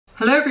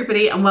Hello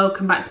everybody and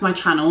welcome back to my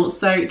channel.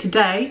 So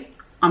today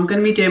I'm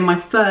going to be doing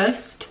my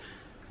first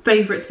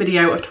favourites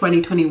video of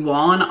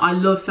 2021. I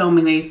love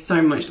filming these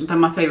so much. They're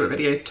my favourite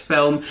videos to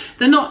film.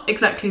 They're not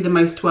exactly the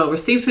most well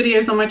received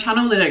videos on my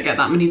channel. They don't get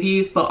that many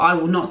views, but I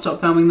will not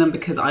stop filming them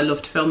because I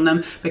love to film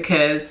them,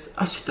 because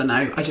I just don't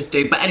know, I just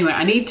do. But anyway,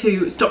 I need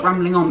to stop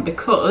rambling on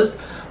because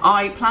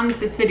I planned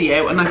this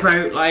video and I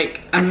wrote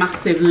like a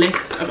massive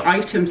list of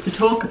items to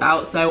talk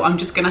about, so I'm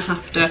just gonna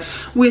have to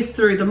whiz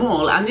through them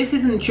all. And this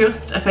isn't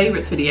just a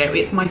favourites video,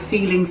 it's my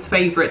feelings,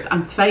 favourites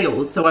and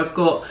fails. So I've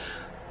got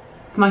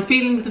my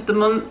feelings of the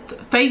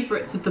month,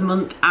 favourites of the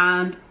month,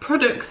 and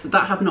products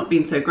that have not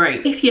been so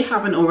great. If you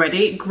haven't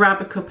already,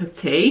 grab a cup of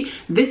tea.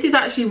 This is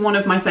actually one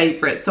of my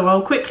favourites, so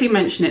I'll quickly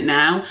mention it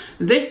now.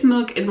 This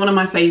mug is one of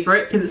my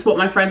favourites because it's what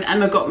my friend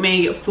Emma got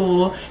me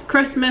for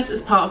Christmas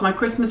as part of my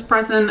Christmas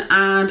present,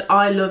 and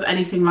I love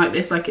anything like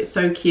this. Like, it's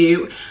so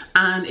cute,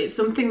 and it's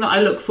something that I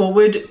look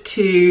forward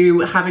to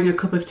having a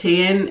cup of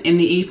tea in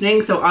the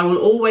evening. So I will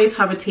always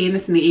have a tea in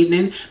this in the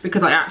evening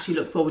because I actually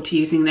look forward to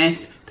using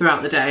this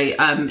throughout the day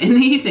in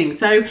the evening.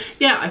 So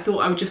yeah, I thought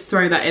I would just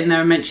throw that in there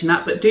and mention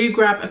that. But do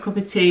grab a cup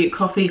of tea,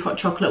 coffee, hot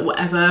chocolate,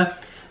 whatever.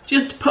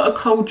 Just put a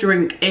cold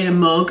drink in a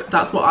mug.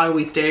 That's what I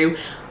always do.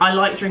 I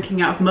like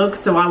drinking out of mugs,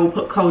 so I will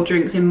put cold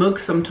drinks in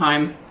mugs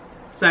sometime.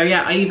 So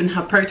yeah, I even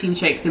have protein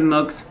shakes in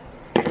mugs.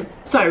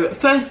 So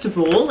first of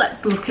all,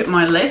 let's look at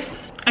my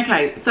list.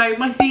 Okay, so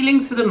my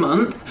feelings for the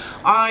month,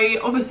 I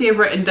obviously have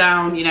written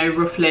down, you know,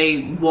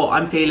 roughly what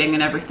I'm feeling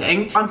and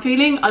everything. I'm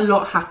feeling a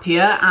lot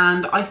happier,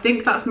 and I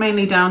think that's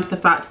mainly down to the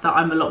fact that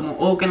I'm a lot more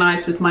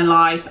organised with my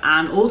life,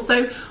 and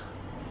also,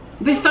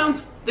 this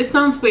sounds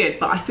weird,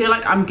 but I feel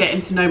like I'm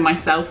getting to know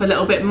myself a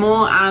little bit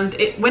more. And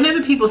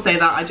whenever people say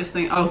that, I just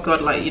think, oh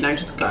god, like, you know,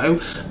 just go.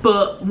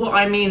 But what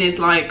I mean is,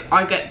 like,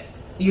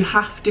 you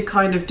have to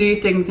kind of do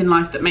things in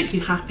life that make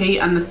you happy,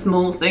 and the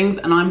small things,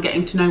 and I'm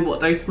getting to know what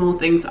those small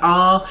things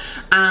are,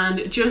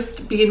 and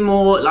just being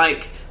more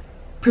like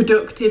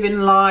productive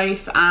in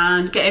life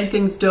and getting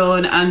things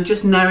done, and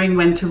just knowing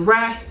when to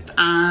rest.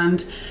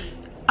 And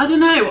I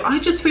don't know, I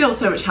just feel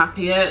so much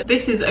happier.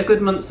 This is a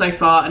good month so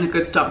far and a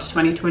good start to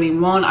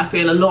 2021. I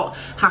feel a lot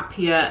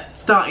happier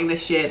starting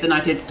this year than I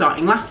did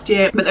starting last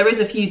year. But there is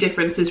a few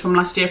differences from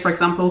last year. For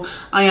example,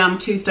 I am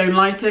 2 stone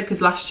lighter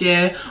because last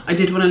year I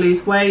did want to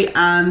lose weight,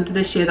 and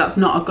this year that's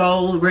not a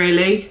goal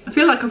really. I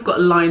feel like I've got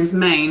a lion's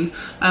mane.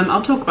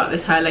 I'll talk about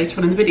this hair later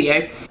on in the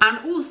video. And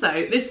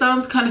also, this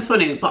sounds kind of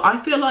funny, but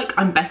I feel like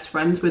I'm best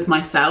friends with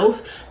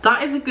myself.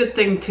 That is a good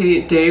thing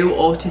to do,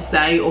 or to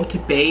say, or to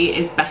be,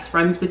 is best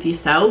friends with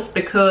yourself.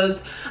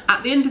 Because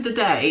at the end of the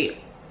day,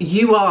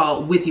 you are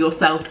with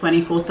yourself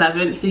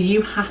 24/7, so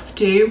you have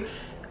to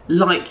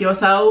like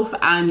yourself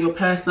and your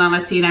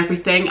personality and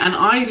everything. And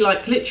I,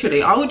 like,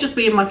 literally, I would just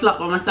be in my flat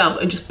by myself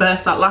and just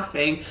burst out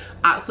laughing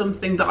at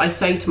something that I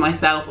say to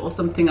myself, or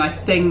something I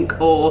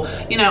think, or,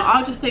 you know,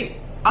 I'll just think,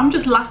 I'm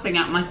just laughing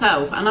at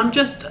myself, and I'm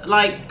just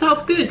like,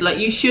 that's good. Like,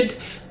 you should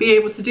be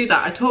able to do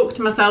that. I talk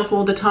to myself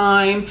all the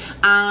time,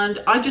 and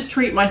I just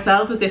treat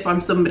myself as if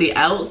I'm somebody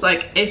else.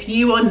 Like, if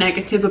you are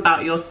negative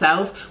about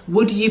yourself,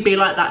 would you be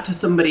like that to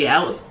somebody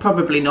else?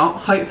 Probably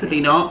not, hopefully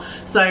not.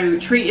 So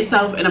treat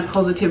yourself in a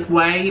positive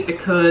way,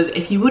 because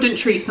if you wouldn't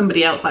treat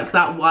somebody else like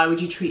that, why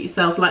would you treat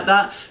yourself like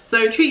that?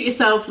 So treat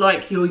yourself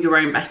like you're your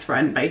own best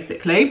friend,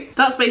 basically.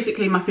 That's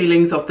basically my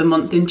feelings of the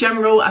month in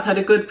general. I've had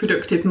a good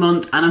productive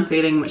month and I'm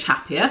feeling much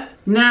happier.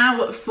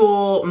 Now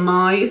for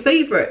my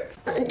favourites.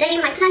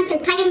 Doing my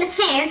timeless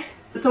hair.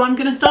 So I'm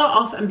going to start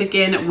off and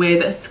begin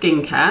with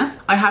skincare.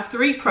 I have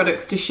 3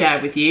 products to share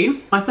with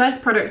you. My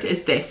first product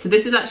is this. So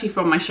this is actually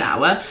from my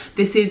shower.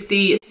 This is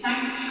the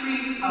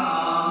Sanctuary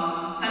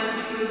Spa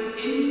Sensuous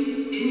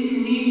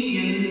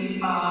Indonesian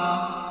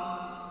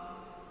Spa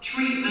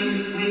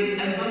Treatment with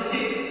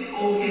Exotic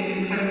Orchid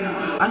and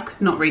Coconut Oil. I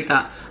could not read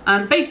that.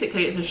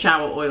 Basically, it's a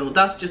shower oil.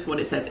 That's just what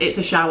it says. It's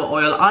a shower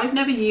oil. I've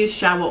never used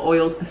shower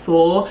oils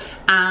before,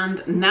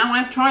 and now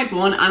I've tried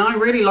one and I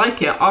really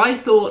like it. I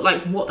thought,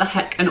 like, what the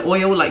heck, an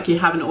oil? Like, you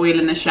have an oil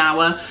in the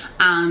shower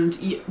and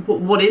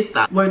what is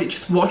that? Won't it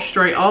just wash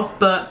straight off?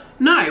 But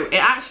no, it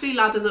actually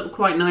lathers up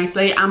quite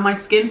nicely, and my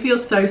skin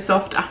feels so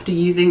soft after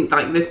using,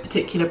 like, this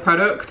particular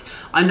product.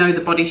 I know the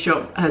Body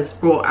Shop has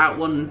brought out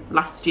one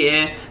last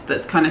year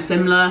that's kind of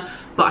similar,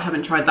 but I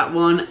haven't tried that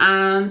one.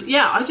 And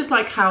yeah, I just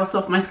like how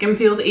soft my skin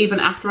feels even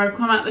after I've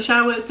come out of the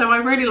shower, so I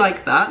really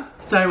like that.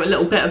 So a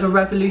little bit of a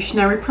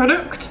revolutionary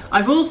product.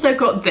 I've also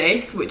got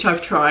this, which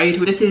I've tried.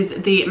 This is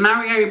the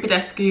Mario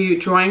Badescu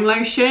drying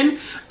lotion,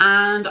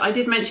 and I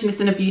did mention this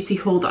in a beauty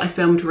haul that I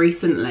filmed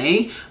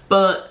recently,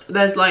 but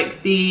there's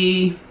like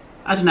the,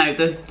 I don't know,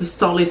 the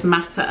solid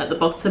matter at the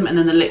bottom and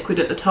then the liquid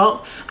at the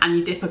top, and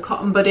you dip a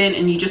cotton bud in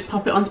and you just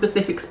pop it on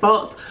specific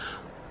spots.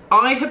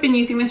 I have been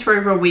using this for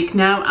over a week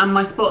now, and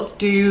my spots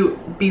do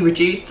be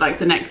reduced like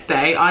the next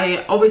day.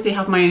 I obviously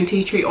have my own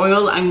tea tree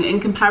oil, and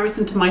in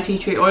comparison to my tea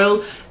tree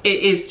oil,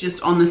 it is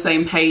just on the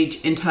same page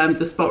in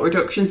terms of spot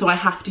reduction, so I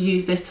have to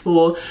use this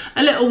for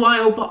a little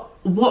while. But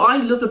what I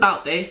love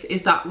about this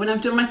is that when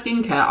I've done my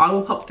skincare, I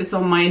will pop this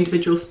on my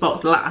individual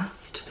spots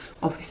last,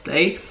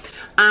 obviously,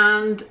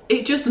 and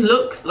it just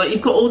looks like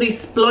you've got all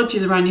these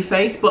splodges around your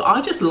face, but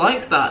I just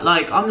like that.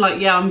 Like, I'm like,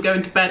 yeah, I'm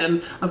going to bed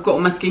and I've got all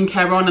my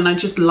skincare on, and I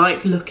just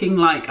like looking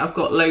like I've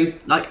got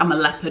like I'm a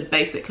leopard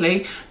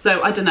basically.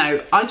 So I don't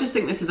know, I just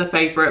think this is a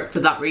favourite for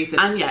that reason,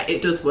 and yeah,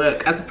 it does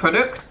work as a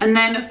product. And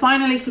then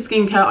finally for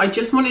skincare, I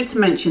just wanted to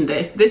mention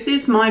this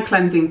is my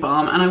cleansing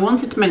balm, and I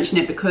wanted to mention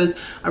it because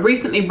I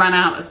recently ran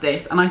out of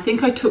this, and I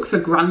think I took for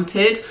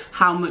granted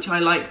how much I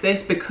like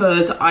this,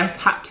 because I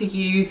had to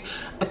use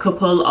a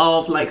couple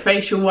of like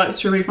facial wipes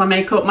to remove my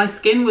makeup. My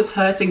skin was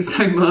hurting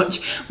so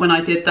much when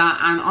I did that,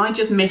 and I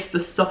just missed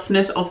the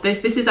softness of this.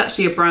 This is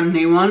actually a brand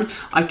new one.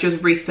 I've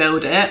just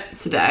refilled it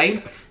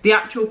today. The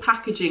actual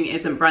packaging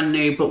isn't brand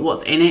new, but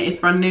what's in it is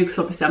brand new, because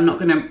obviously I'm not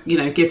gonna, you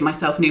know, give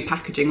myself new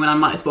packaging when I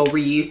might as well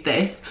reuse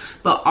this.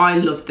 But I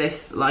love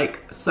this like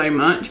so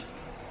much.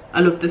 I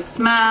love the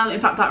smell.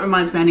 In fact, that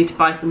reminds me I need to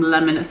buy some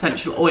lemon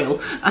essential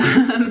oil.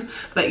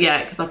 But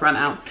yeah, because I've run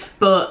out.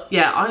 But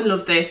yeah, I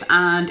love this,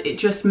 and it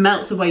just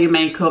melts away your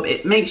makeup.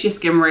 It makes your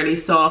skin really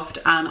soft,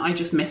 and I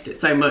just missed it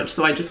so much.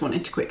 So I just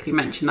wanted to quickly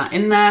mention that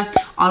in there.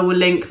 I will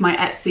link my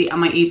Etsy and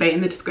my eBay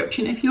in the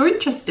description if you're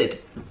interested.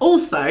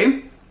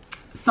 Also,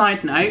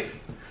 side note,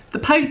 the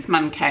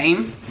postman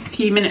came a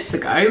few minutes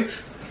ago.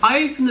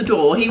 I opened the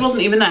door, he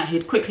wasn't even there,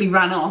 he'd quickly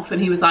ran off,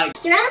 and he was like,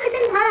 "Your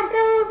Amazon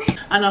parcel!"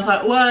 And I was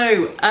like,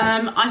 whoa,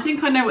 I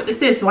think I know what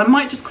this is, so I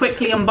might just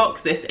quickly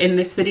unbox this in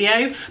this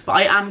video, but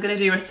I am going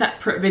to do a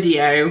separate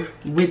video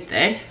with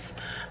this.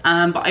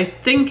 But I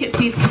think it's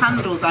these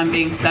candles I'm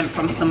being sent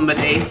from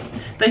somebody.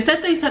 They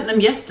said they sent them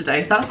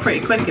yesterday, so that's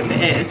pretty quick if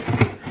it is.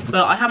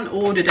 But I haven't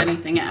ordered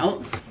anything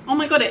else. Oh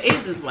my god, it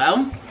is as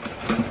well.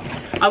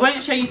 I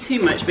won't show you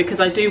too much because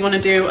I do want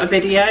to do a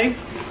video.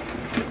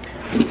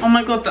 Oh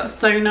my god, that's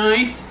so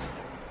nice.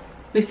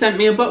 They sent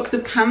me a box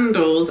of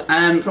candles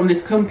from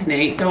this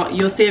company, so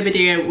you'll see a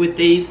video with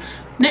these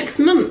next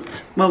month.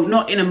 Well,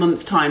 not in a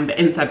month's time, but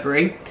in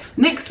February.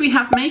 Next we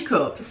have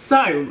makeup.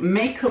 So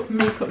makeup.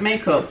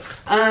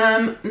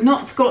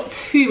 Not got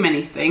too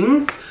many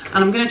things,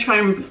 and I'm going to try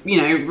and,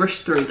 you know,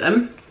 rush through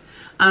them.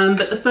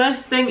 But the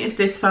first thing is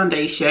this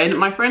foundation.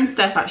 My friend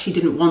Steph actually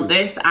didn't want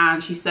this,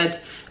 and she said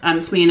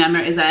to me and Emma,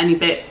 is there any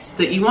bits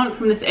that you want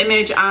from this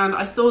image? And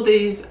I saw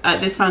these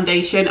this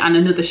foundation and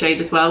another shade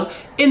as well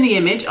in the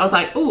image. I was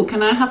like, oh,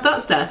 can I have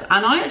that, Steph?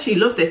 And I actually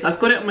love this. I've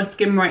got it on my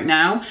skin right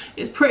now.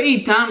 It's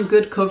pretty damn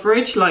good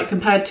coverage, like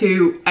compared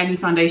to any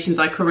foundations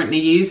I currently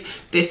use.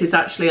 This is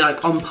actually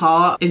like on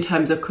par in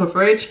terms of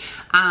coverage,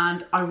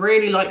 and I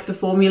really like the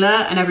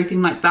formula and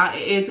everything like that.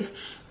 It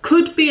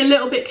could be a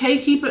little bit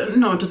cakey, but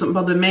no, it doesn't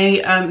bother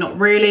me. Not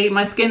really.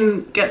 My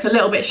skin gets a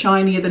little bit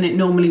shinier than it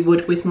normally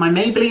would with my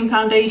Maybelline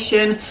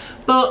foundation,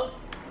 but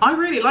I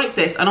really like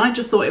this, and I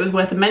just thought it was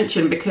worth a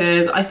mention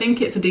because I think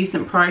it's a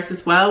decent price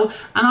as well,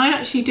 and I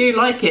actually do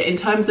like it in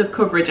terms of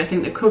coverage. I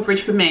think the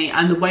coverage for me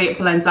and the way it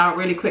blends out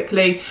really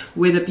quickly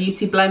with a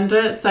beauty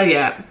blender, so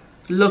yeah,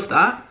 love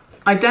that.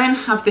 I then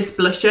have this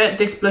blusher.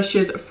 This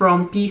blusher's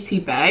from Beauty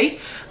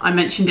Bay. I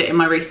mentioned it in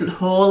my recent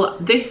haul.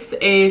 This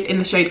is in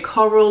the shade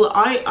Coral.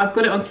 I've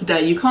got it on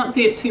today. You can't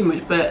see it too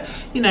much, but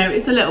you know,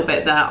 it's a little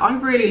bit there. I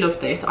really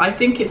love this. I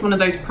think it's one of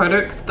those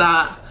products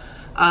that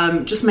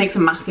just makes a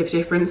massive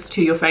difference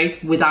to your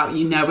face without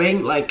you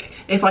knowing. Like,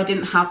 if I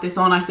didn't have this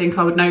on, I think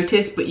I would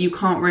notice, but you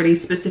can't really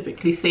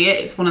specifically see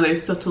it. It's one of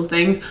those subtle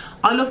things.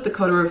 I love the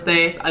colour of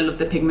this. I love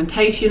the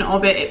pigmentation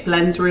of it. It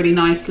blends really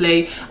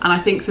nicely, and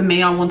I think for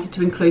me, I wanted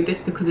to include this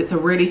because it's a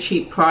really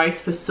cheap price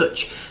for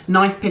such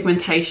nice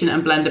pigmentation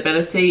and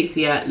blendability.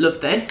 So yeah,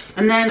 love this.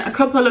 And then a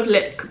couple of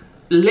lip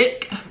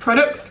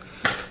products.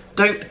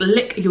 Don't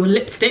lick your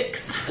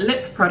lipsticks.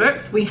 Lip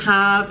products. We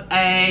have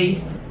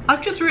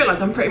I've just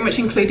realised I'm pretty much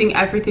including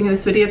everything in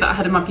this video that I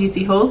had in my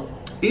beauty haul.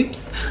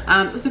 Oops.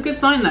 That's a good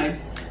sign though.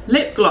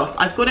 Lip gloss.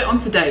 I've got it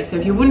on today, so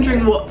if you're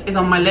wondering what is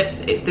on my lips,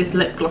 it's this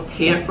lip gloss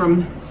here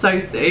from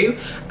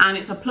Sosu, and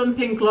it's a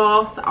plumping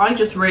gloss. I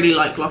just really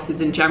like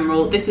glosses in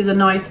general. This is a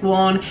nice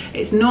one.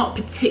 It's not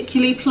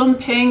particularly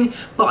plumping,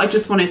 but I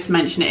just wanted to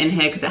mention it in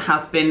here because it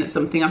has been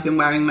something I've been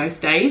wearing most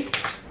days.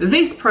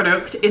 This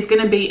product is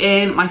going to be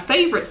in my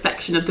favourite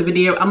section of the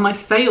video and my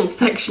fails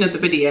section of the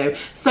video,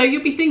 so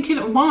you'll be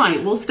thinking, why?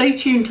 Well, stay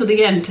tuned till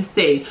the end to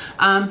see.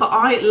 But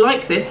I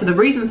like this, so the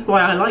reasons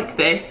why I like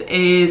this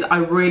is I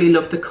really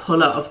love the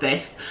colour of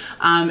this.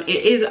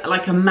 It is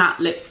like a matte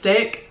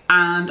lipstick,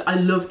 and I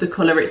love the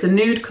colour. It's a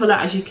nude colour,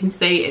 as you can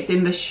see. It's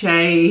in the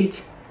shade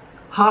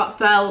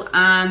Heartfelt,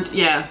 and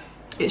yeah,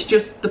 it's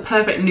just the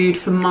perfect nude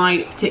for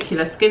my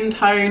particular skin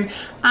tone,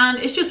 and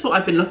it's just what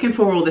I've been looking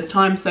for all this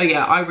time. So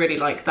yeah, I really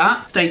like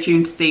that. Stay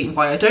tuned to see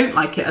why I don't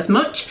like it as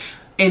much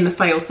in the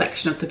fail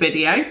section of the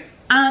video.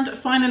 And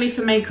finally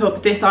for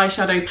makeup, this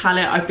eyeshadow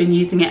palette, I've been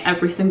using it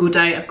every single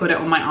day. I've got it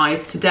on my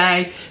eyes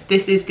today.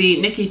 This is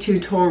the Nikki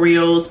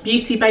Tutorials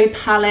Beauty Bay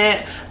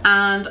palette,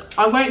 and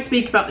I won't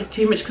speak about this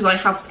too much because I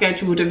have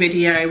scheduled a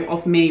video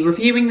of me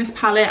reviewing this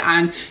palette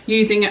and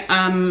using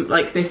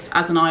like this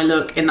as an eye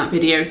look in that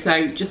video,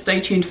 so just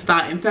stay tuned for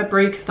that in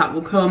February because that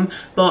will come.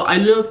 But I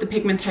love the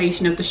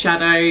pigmentation of the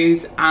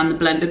shadows and the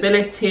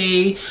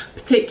blendability,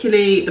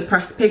 particularly the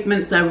pressed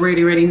pigments. They're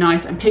really, really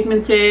nice and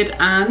pigmented,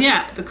 and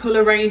yeah, the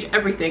colour range,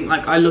 everything.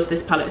 Like, I love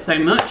this palette so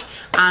much,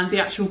 and the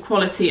actual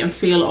quality and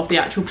feel of the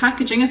actual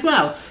packaging as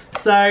well.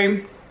 So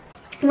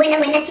winner,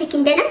 winner,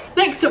 chicken dinner.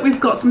 Next up, we've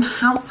got some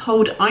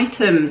household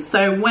items.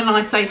 So when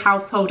I say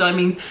household, I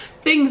mean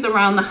things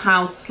around the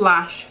house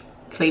slash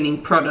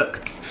cleaning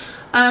products.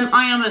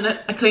 I am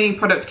a cleaning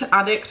product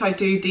addict. I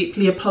do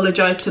deeply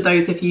apologise to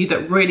those of you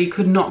that really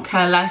could not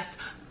care less,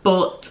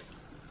 but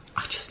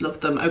I just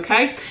love them,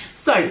 okay?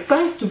 So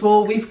first of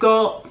all, we've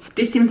got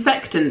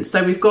disinfectants.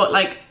 So we've got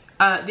like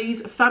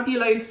these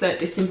Fabulosa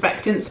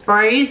disinfectant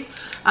sprays.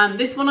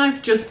 This one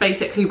I've just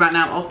basically ran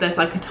out of. There's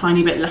like a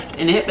tiny bit left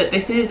in it, but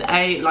this is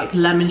a like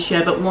lemon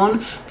sherbet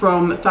one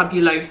from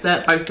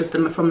Fabulosa. Both of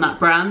them are from that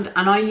brand,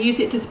 and I use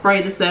it to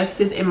spray the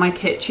surfaces in my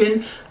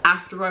kitchen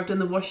after I've done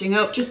the washing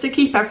up, just to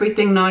keep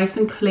everything nice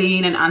and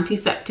clean and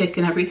antiseptic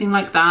and everything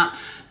like that.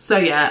 So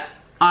yeah,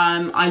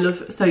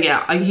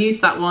 I use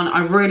that one. I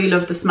really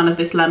love the smell of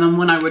this lemon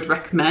one. I would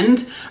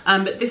recommend,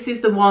 but this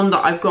is the one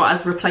that I've got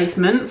as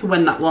replacement for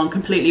when that one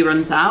completely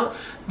runs out.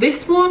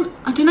 This one,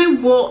 I don't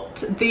know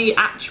what the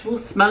actual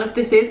smell of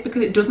this is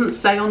because it doesn't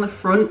say on the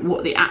front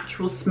what the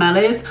actual smell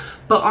is,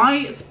 but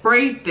I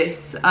sprayed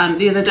this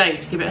the other day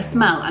to give it a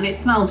smell, and it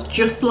smells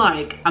just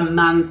like a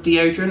man's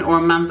deodorant or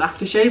a man's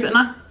aftershave,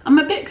 and I'm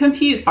a bit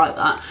confused by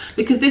that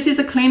because this is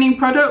a cleaning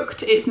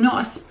product. It's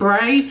not a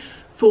spray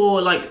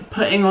for like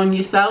putting on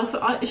yourself.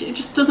 It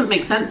just doesn't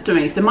make sense to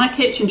me. So my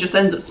kitchen just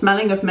ends up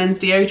smelling of men's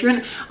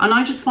deodorant, and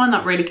I just find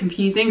that really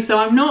confusing. So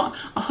I'm not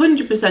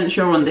 100%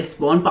 sure on this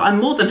one, but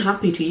I'm more than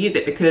happy to use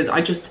it because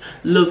I just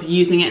love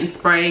using it and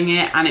spraying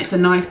it, and it's a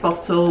nice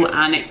bottle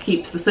and it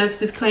keeps the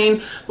surfaces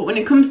clean. But when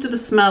it comes to the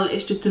smell,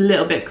 it's just a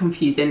little bit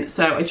confusing.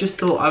 So I just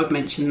thought I would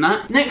mention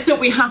that. Next up,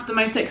 we have the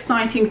most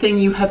exciting thing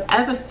you have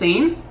ever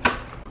seen.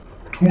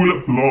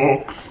 Toilet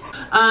blocks.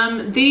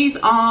 These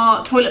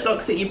are toilet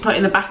blocks that you put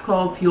in the back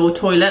of your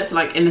toilets,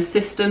 like in the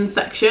cistern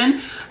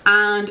section,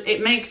 and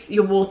it makes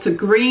your water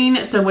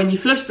green. So when you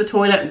flush the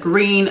toilet,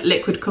 green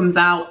liquid comes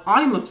out.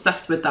 I'm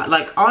obsessed with that.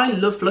 Like, I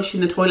love flushing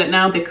the toilet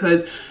now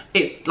because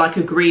it's like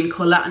a green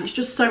colour and it's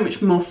just so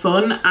much more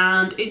fun,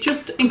 and it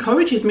just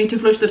encourages me to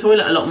flush the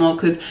toilet a lot more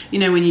because, you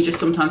know, when you just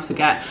sometimes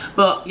forget.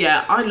 But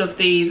yeah, I love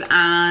these,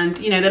 and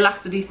you know, they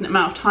last a decent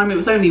amount of time. It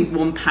was only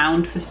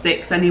 £1 for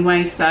 6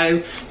 anyway,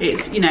 so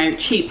it's, you know,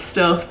 cheap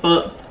stuff,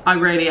 but I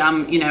really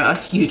am, you know, a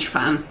huge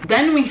fan.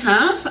 Then we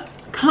have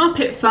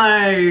carpet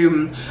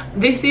foam.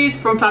 This is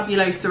from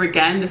Fabulosa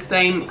again, the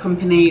same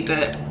company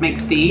that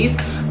makes these,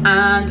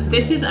 and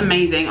this is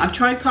amazing. I've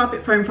tried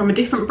carpet foam from a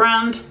different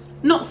brand,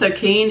 not so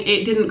keen.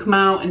 It didn't come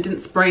out and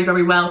didn't spray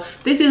very well.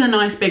 This is a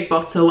nice big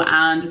bottle,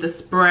 and the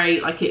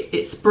spray, like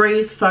it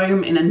sprays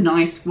foam in a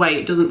nice way.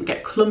 It doesn't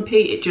get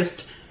clumpy. It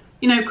just,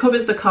 you know,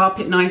 covers the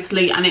carpet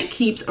nicely, and it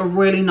keeps a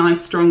really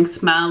nice strong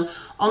smell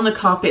on the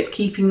carpets,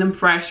 keeping them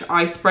fresh.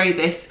 I spray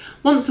this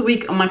once a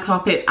week on my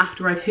carpets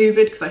after I've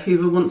hoovered, because I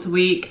hoover once a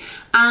week.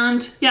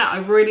 And yeah, I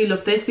really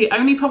love this. The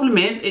only problem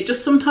is it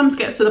just sometimes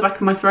gets to the back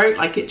of my throat.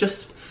 Like, it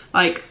just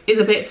like is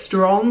a bit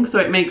strong, so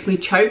it makes me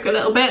choke a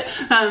little bit.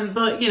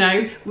 But you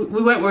know,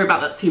 we won't worry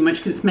about that too much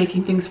because it's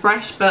making things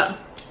fresh. But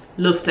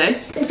love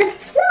this.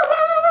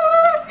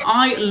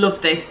 I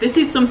love this. This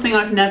is something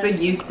I've never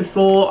used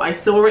before. I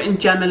saw it in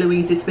Gemma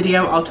Louise's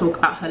video. I'll talk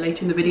about her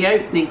later in the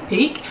video, sneak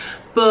peek.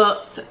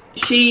 But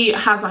she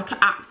has like an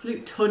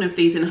absolute ton of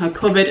these in her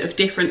cupboard of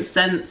different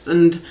scents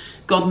and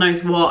God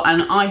knows what.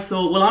 And I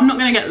thought, well, I'm not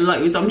going to get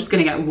loads. I'm just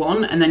going to get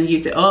one and then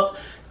use it up.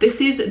 This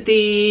is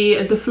the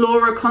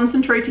Zaflora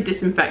Concentrated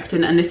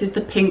Disinfectant, and this is the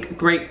pink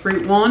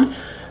grapefruit one.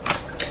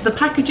 The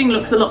packaging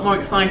looks a lot more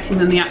exciting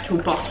than the actual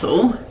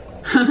bottle.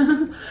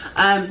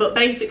 But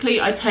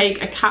basically I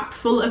take a cap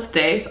full of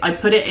this, I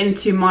put it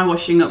into my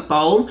washing up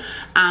bowl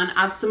and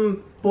add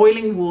some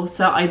boiling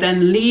water. I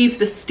then leave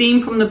the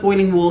steam from the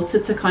boiling water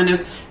to kind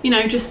of, you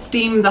know, just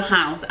steam the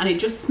house, and it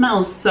just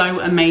smells so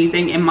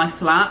amazing in my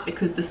flat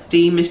because the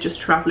steam is just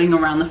traveling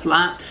around the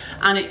flat,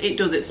 and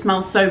it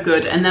smells so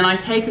good. And then I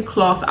take a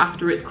cloth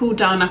after it's cooled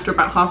down, after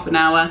about half an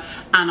hour,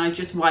 and I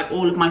just wipe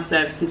all of my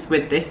surfaces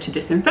with this to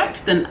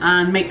disinfect them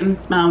and make them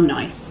smell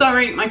nice.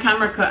 Sorry, my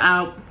camera cut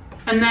out.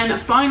 And then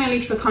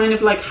finally, for kind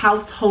of like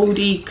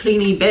householdy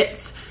cleany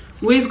bits,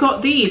 we've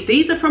got these.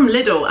 These are from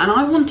Lidl, and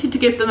I wanted to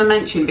give them a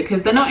mention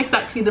because they're not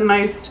exactly the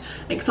most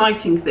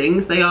exciting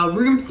things. They are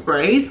room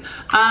sprays,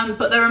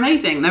 but they're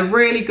amazing. They're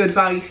really good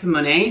value for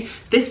money.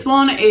 This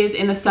one is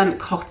in the scent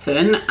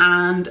Cotton,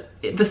 and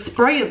the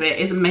spray of it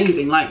is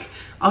amazing. Like,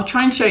 I'll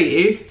try and show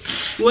you.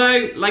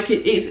 Whoa, like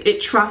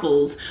it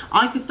travels.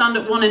 I could stand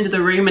at one end of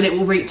the room and it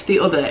will reach the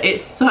other.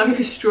 It's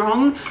so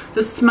strong.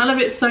 The smell of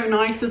it's so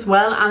nice as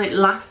well, and it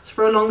lasts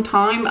for a long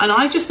time. And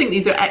I just think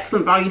these are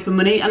excellent value for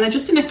money, and they're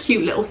just in a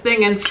cute little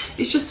thing, and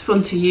it's just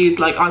fun to use.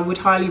 Like, I would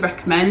highly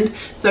recommend.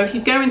 So if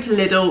you go into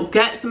Lidl,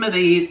 get some of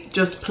these,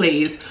 just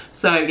please.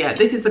 So yeah,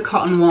 this is the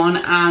cotton one,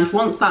 and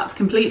once that's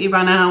completely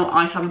run out,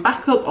 I have a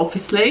backup,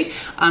 obviously.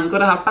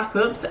 Gotta have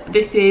backups.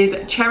 This is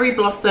cherry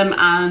blossom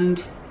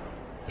and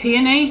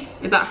peony.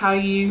 Is that how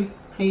you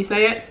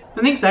say it?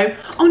 I think so.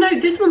 Oh no,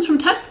 this one's from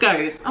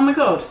Tesco's. Oh my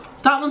god.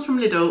 That one's from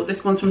Lidl,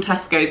 this one's from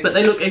Tesco's, but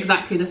they look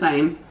exactly the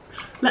same.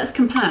 Let's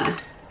compare.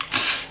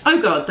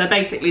 Oh god, they're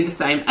basically the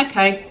same.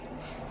 Okay.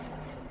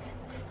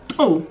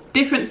 Oh,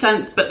 different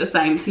scents but the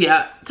same. So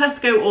yeah,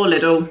 Tesco or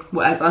Lidl,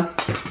 whatever.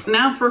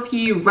 Now for a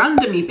few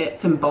randomy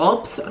bits and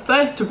bobs.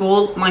 First of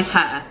all, my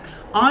hair.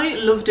 I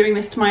love doing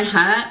this to my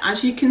hair,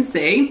 as you can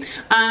see.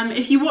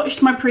 If you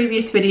watched my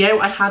previous video,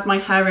 I had my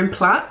hair in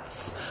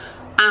plaits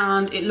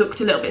and it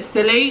looked a little bit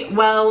silly.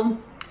 Well,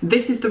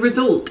 this is the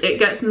result. It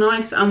gets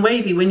nice and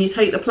wavy when you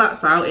take the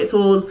plaits out. It's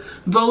all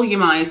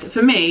volumized.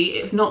 For me,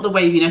 it's not the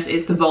waviness,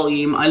 it's the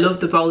volume. I love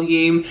the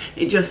volume.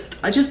 I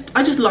just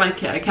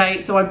like it,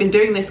 okay? So I've been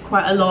doing this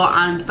quite a lot,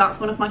 and that's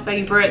one of my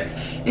favorites,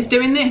 is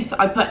doing this.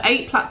 I put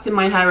 8 plaits in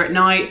my hair at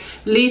night,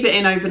 leave it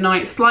in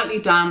overnight, slightly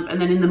damp,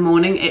 and then in the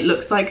morning it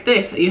looks like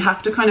this. You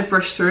have to kind of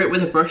brush through it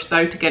with a brush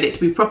though to get it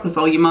to be proper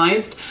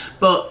volumized,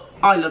 but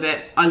I love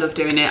it. I love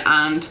doing it,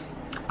 and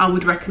I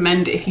would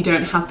recommend it if you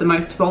don't have the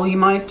most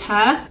volumized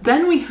hair.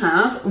 Then we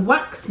have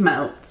wax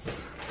melts.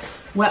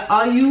 Where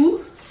are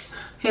you?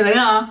 Here they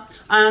are.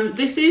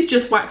 This is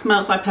just wax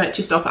melts I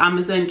purchased off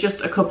Amazon,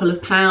 just a couple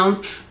of pounds.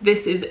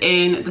 This is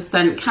in the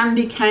scent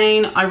Candy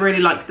Cane. I really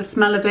like the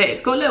smell of it.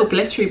 It's got little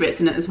glittery bits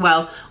in it as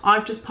well.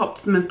 I've just popped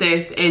some of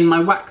this in my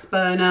wax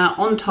burner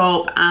on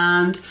top,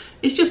 and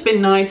it's just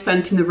been nice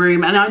scent in the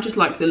room. And I just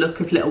like the look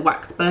of little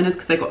wax burners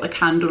because they've got the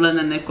candle and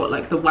then they've got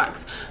like the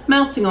wax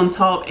melting on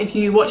top. If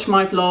you watch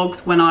my vlogs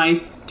when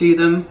I do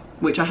them,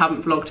 which I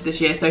haven't vlogged this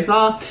year so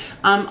far,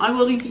 I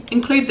will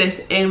include this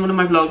in one of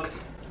my vlogs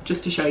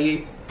just to show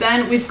you.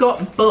 Then we've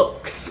got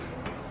books.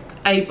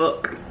 A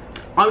book.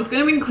 I was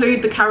going to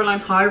include the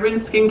Caroline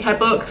Hirons skincare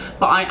book,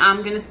 but I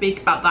am going to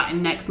speak about that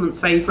in next month's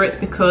favourites,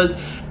 because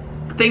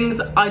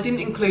I didn't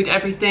include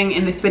everything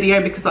in this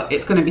video because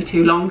it's going to be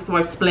too long, so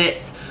I've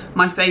split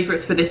my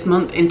favourites for this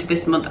month into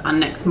this month and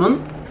next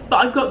month. But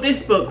I've got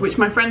this book, which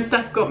my friend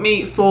Steph got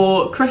me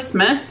for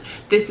Christmas.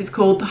 This is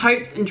called The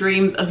Hopes and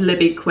Dreams of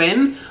Libby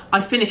Quinn.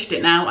 I finished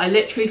it now. I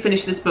literally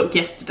finished this book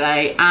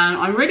yesterday, and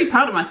I'm really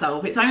proud of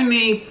myself. It's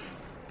only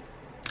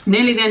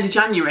nearly the end of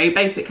January,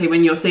 basically,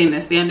 when you're seeing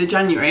this, the end of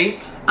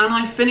January, and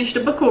I finished a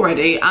book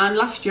already. And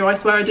last year I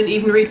swear I didn't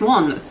even read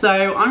one, so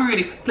I'm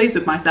really pleased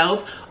with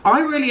myself. I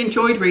really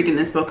enjoyed reading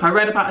this book. I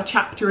read about a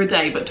chapter a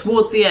day, but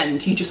towards the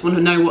end you just want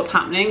to know what's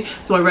happening,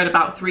 so I read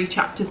about 3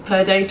 chapters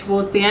per day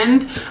towards the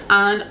end,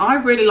 and I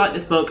really like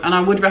this book and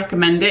I would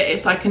recommend it.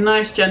 It's like a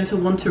nice gentle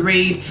one to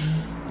read,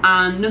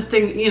 and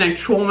nothing, you know,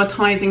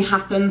 traumatizing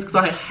happens, because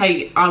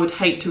I would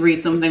hate to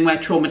read something where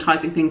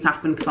traumatizing things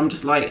happen, because I'm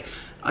just like,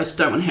 I just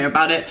don't want to hear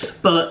about it.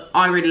 But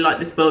I really like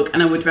this book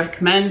and I would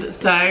recommend,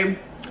 so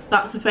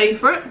that's a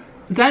favourite.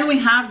 Then we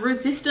have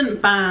resistance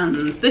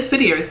bands. This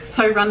video is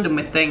so random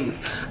with things.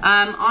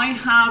 I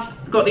have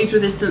got these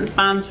resistance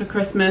bands for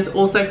Christmas,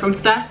 also from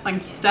Steph.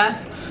 Thank you,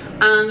 Steph.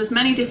 And there's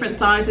many different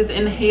sizes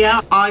in here.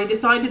 I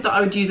decided that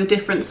I would use a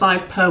different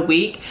size per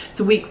week.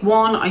 So week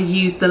 1 I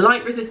used the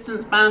light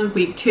resistance band,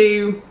 week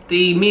 2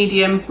 the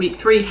medium, week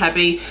 3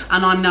 heavy,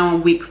 and I'm now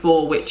on week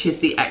 4, which is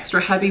the extra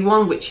heavy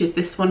one, which is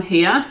this one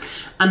here.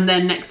 And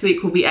then next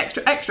week will be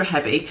extra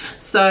heavy.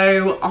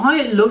 So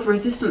I love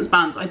resistance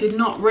bands. I did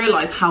not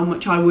realise how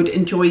much I would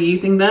enjoy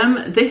using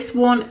them. This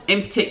one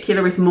in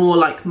particular is more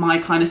like my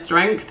kind of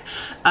strength,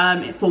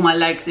 for my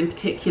legs in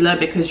particular,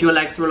 because your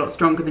legs are a lot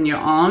stronger than your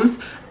arms,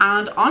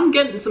 and I'm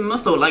getting some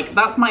muscle. Like,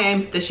 that's my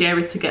aim for this year,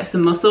 is to get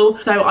some muscle.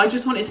 So I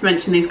just wanted to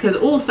mention these because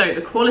also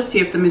the quality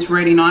of them is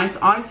really nice.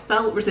 I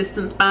felt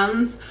resistance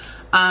bands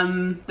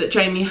that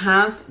Jamie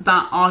has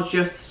that are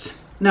just,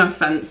 no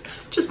offense,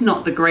 just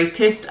not the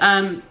greatest.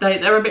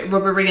 They're a bit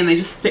rubbery and they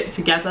just stick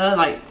together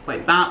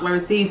like that,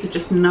 whereas these are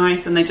just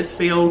nice and they just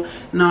feel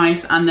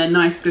nice and they're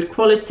nice, good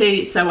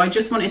quality. So I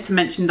just wanted to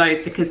mention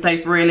those because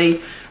they've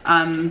really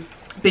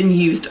been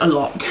used a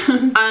lot.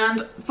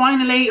 And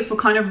finally, for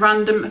kind of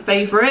random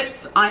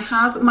favorites, I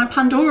have my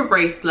Pandora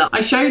bracelet.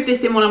 I showed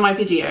this in one of my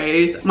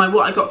videos,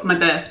 what I got for my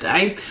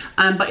birthday,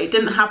 but it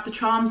didn't have the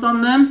charms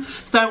on them.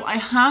 So I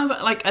have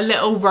like a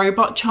little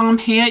robot charm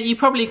here. You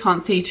probably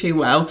can't see too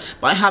well,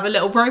 but I have a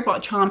little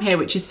robot charm here,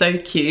 which is so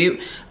cute.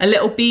 A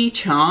little bee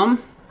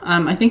charm.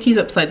 I think he's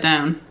upside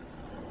down.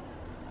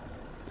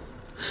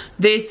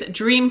 This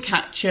dream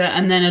catcher,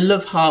 and then a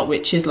love heart,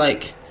 which is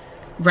like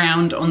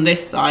round on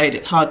this side.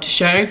 It's hard to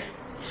show.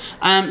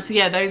 So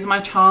yeah, those are my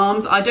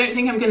charms. I don't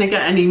think I'm going to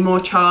get any more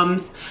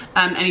charms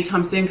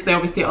anytime soon, because they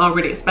obviously are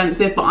really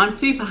expensive, but I'm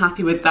super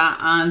happy with that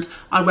and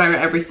I wear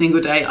it every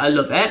single day. I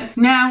love it.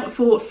 Now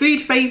for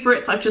food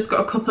favourites, I've just got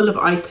a couple of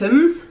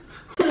items.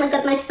 Oh my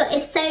god, my foot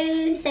is so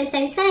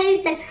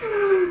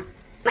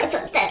my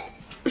foot's dead.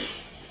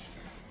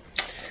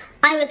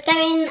 I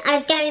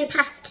was going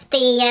past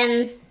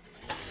the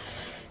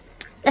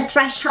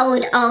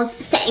threshold of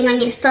sitting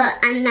on your foot,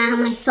 and now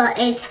my foot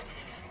is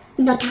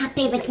not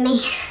happy with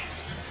me.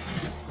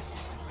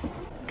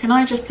 Can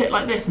I just sit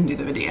like this and do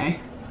the video?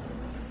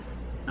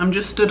 I'm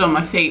just stood on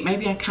my feet.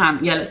 Maybe I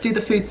can. Yeah, let's do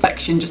the food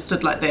section just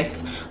stood like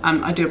this.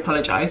 I do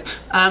apologise.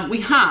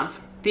 We have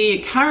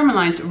the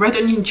caramelised red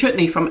onion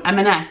chutney from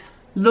M&S.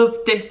 Love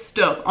this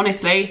stuff.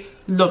 Honestly,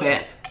 love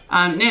it.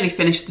 Nearly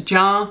finished the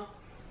jar.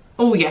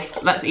 Oh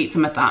yes, let's eat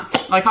some of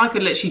that. Like, I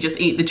could literally just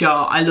eat the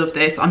jar. I love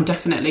this. I'm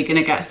definitely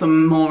gonna get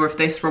some more of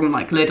this from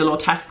like Lidl or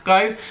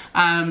Tesco.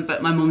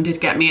 But my mum did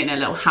get me in a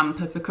little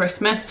hamper for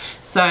Christmas.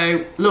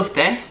 So love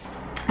this.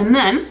 And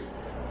then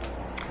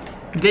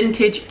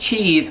vintage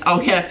cheese.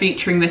 Oh yeah,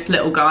 featuring this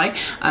little guy.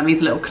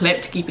 He's a little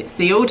clip to keep it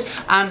sealed.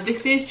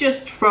 This is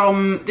just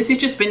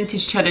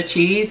vintage cheddar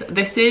cheese.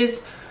 This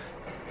is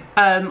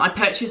I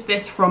purchased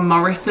this from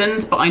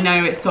Morrison's, but I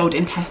know it's sold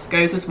in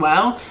Tesco's as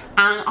well.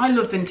 And I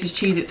love vintage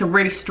cheese. It's a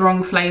really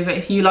strong flavour.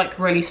 If you like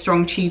really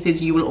strong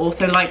cheeses, you will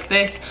also like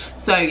this.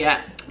 So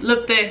yeah,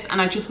 love this,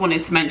 and I just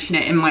wanted to mention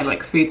it in my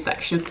like food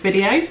section of the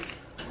video.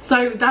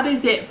 So that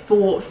is it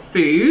for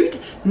food.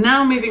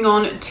 Now moving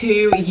on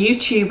to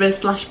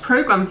YouTubers /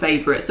 program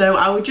favourites. So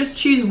I will just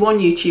choose one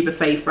YouTuber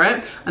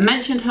favourite. I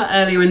mentioned her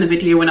earlier in the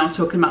video when I was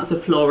talking about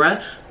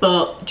Zaflora,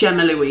 but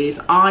Gemma Louise,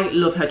 I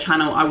love her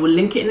channel. I will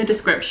link it in the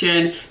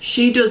description.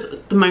 She does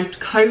the most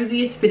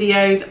coziest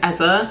videos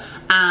ever,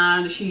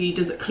 and she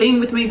does clean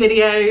with me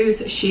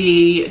videos.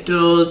 She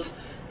does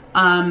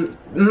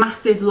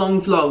massive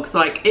long vlogs.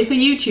 Like, if a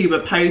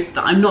YouTuber posts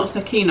that I'm not so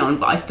keen on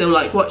but I still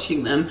like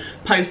watching them,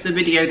 posts a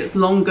video that's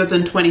longer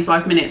than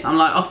 25 minutes, I'm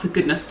like, oh, for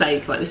goodness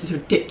sake, like, this is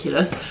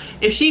ridiculous.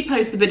 If she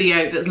posts a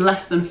video that's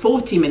less than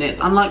 40 minutes,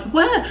 I'm like,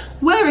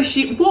 where is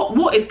she?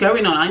 What is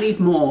going on? I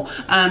need more.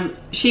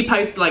 She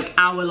posts like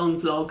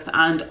hour-long vlogs,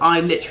 and I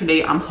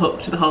literally am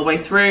hooked the whole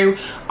way through.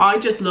 I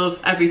just love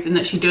everything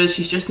that she does.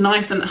 She's just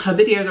nice, and her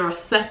videos are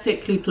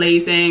aesthetically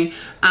pleasing,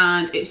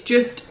 and it's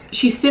just,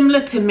 she's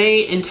similar to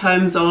me in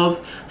terms of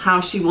how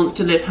she wants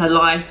to live her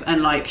life,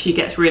 and like, she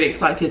gets really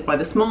excited by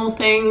the small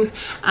things,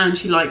 and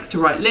she likes to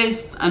write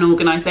lists and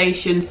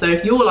organisation. So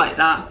if you're like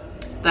that,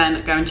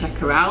 then go and check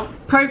her out.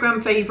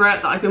 Program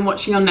favourite that I've been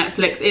watching on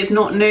Netflix, it's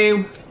not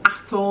new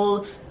at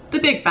all. The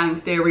Big Bang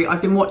Theory.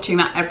 I've been watching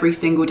that every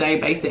single day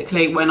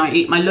basically. When I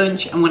eat my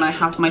lunch and when I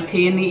have my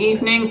tea in the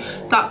evening,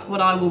 that's what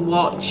I will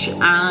watch,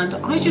 and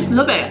I just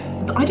love it.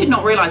 I did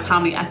not realise how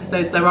many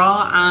episodes there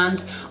are,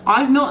 and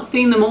I've not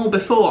seen them all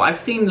before.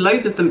 I've seen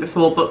loads of them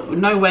before, but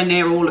nowhere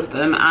near all of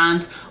them,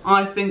 and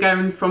I've been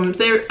going from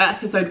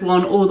episode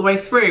 1 all the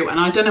way through, and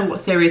I don't know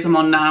what series I'm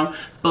on now,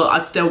 but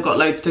I've still got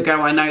loads to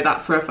go. I know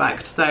that for a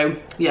fact. So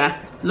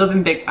yeah,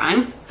 loving Big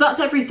Bang. So that's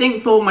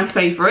everything for my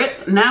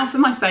favourites. Now for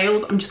my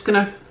fails, I'm just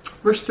gonna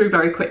rush through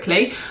very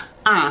quickly.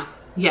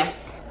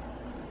 Yes.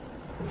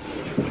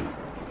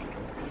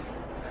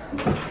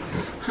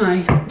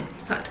 Hi.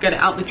 Just had to get it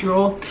out the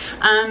drawer.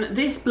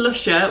 This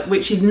blusher,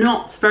 which is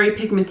not very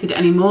pigmented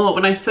anymore.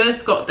 When I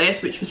first got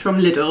this, which was from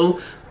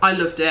Lidl, I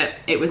loved it.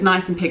 It was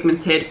nice and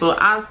pigmented, but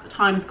as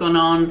time's gone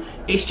on,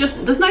 it's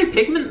just, there's no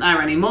pigment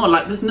there anymore.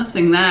 Like, there's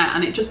nothing there,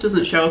 and it just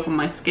doesn't show up on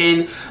my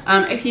skin.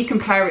 If you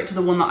compare it to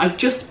the one that I've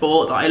just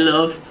bought that I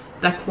love,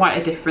 they're quite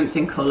a difference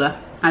in colour,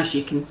 as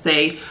you can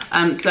see.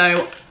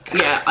 So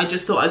yeah, I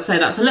just thought I'd say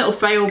that's a little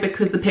fail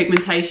because the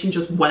pigmentation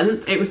just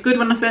went. It was good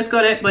when I first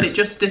got it, but it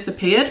just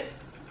disappeared.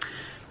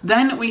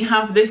 Then we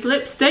have this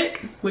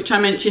lipstick, which I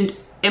mentioned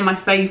in my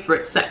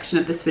favourite section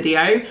of this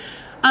video.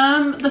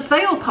 The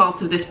fail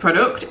part of this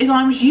product is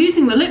I was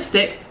using the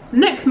lipstick,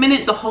 next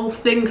minute the whole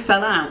thing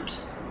fell out.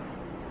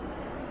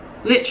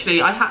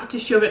 Literally, I had to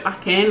shove it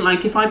back in.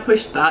 Like, if I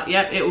pushed that,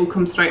 yep, it will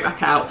come straight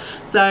back out.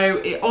 So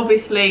it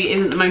obviously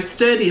isn't the most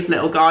sturdy of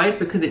little guys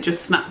because it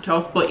just snapped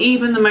off, but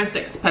even the most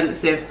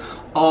expensive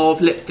of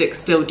lipsticks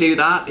still do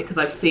that, because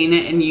I've seen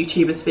it in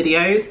YouTubers'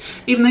 videos.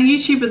 Even though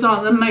YouTubers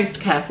aren't the most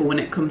careful when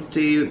it comes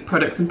to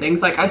products and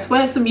things. Like, I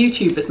swear some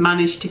YouTubers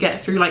managed to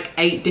get through like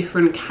 8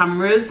 different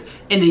cameras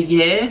in a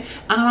year,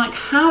 and I'm like,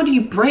 how do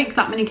you break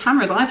that many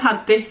cameras? I've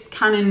had this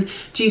Canon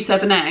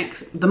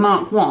G7X, the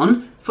Mark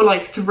 1, for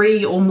like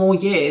 3 or more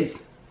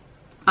years,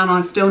 and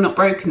I've still not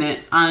broken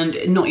it, and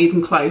not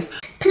even close.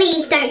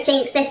 Please don't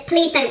jinx this.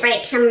 Please don't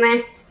break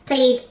camera.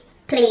 Please,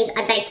 please,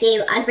 I beg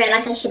you. I've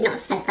realised I should not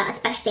have said that,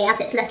 especially as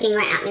it's looking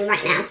right at me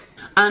right now.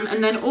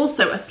 And then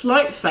also a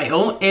slight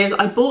fail is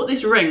I bought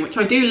this ring, which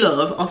I do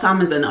love, off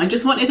Amazon. I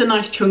just wanted a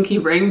nice chunky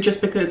ring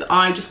just because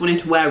I just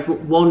wanted to wear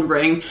one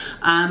ring,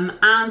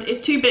 and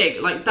it's too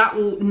big. Like, that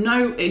will,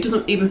 no, it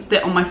doesn't even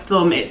fit on my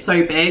thumb. It's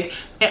so big.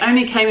 It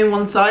only came in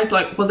one size.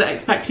 Like, was it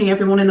expecting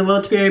everyone in the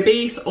world to be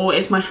obese, or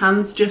is my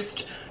hands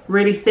just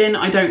really thin,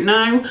 I don't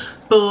know,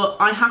 but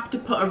I have to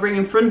put a ring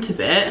in front of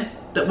it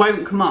that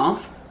won't come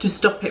off to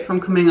stop it from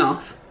coming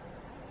off.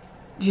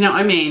 Do you know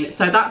what I mean?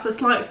 So that's a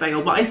slight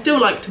fail, but I still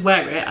like to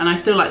wear it and I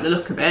still like the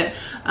look of it.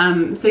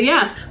 So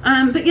yeah,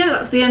 but yeah,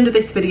 that's the end of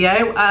this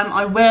video.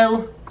 I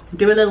will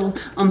do a little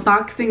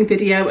unboxing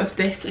video of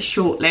this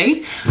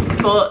shortly,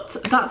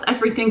 but that's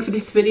everything for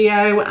this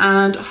video,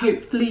 and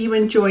hopefully you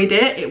enjoyed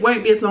it. It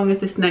won't be as long as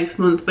this next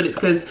month, but it's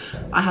because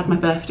I had my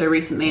birthday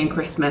recently and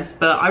Christmas,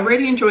 but I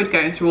really enjoyed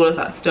going through all of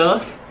that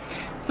stuff.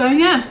 So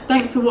yeah,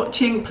 thanks for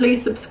watching.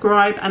 Please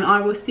subscribe and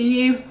I will see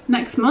you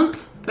next month,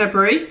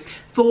 February,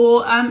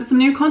 for some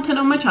new content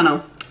on my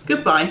channel.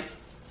 Goodbye.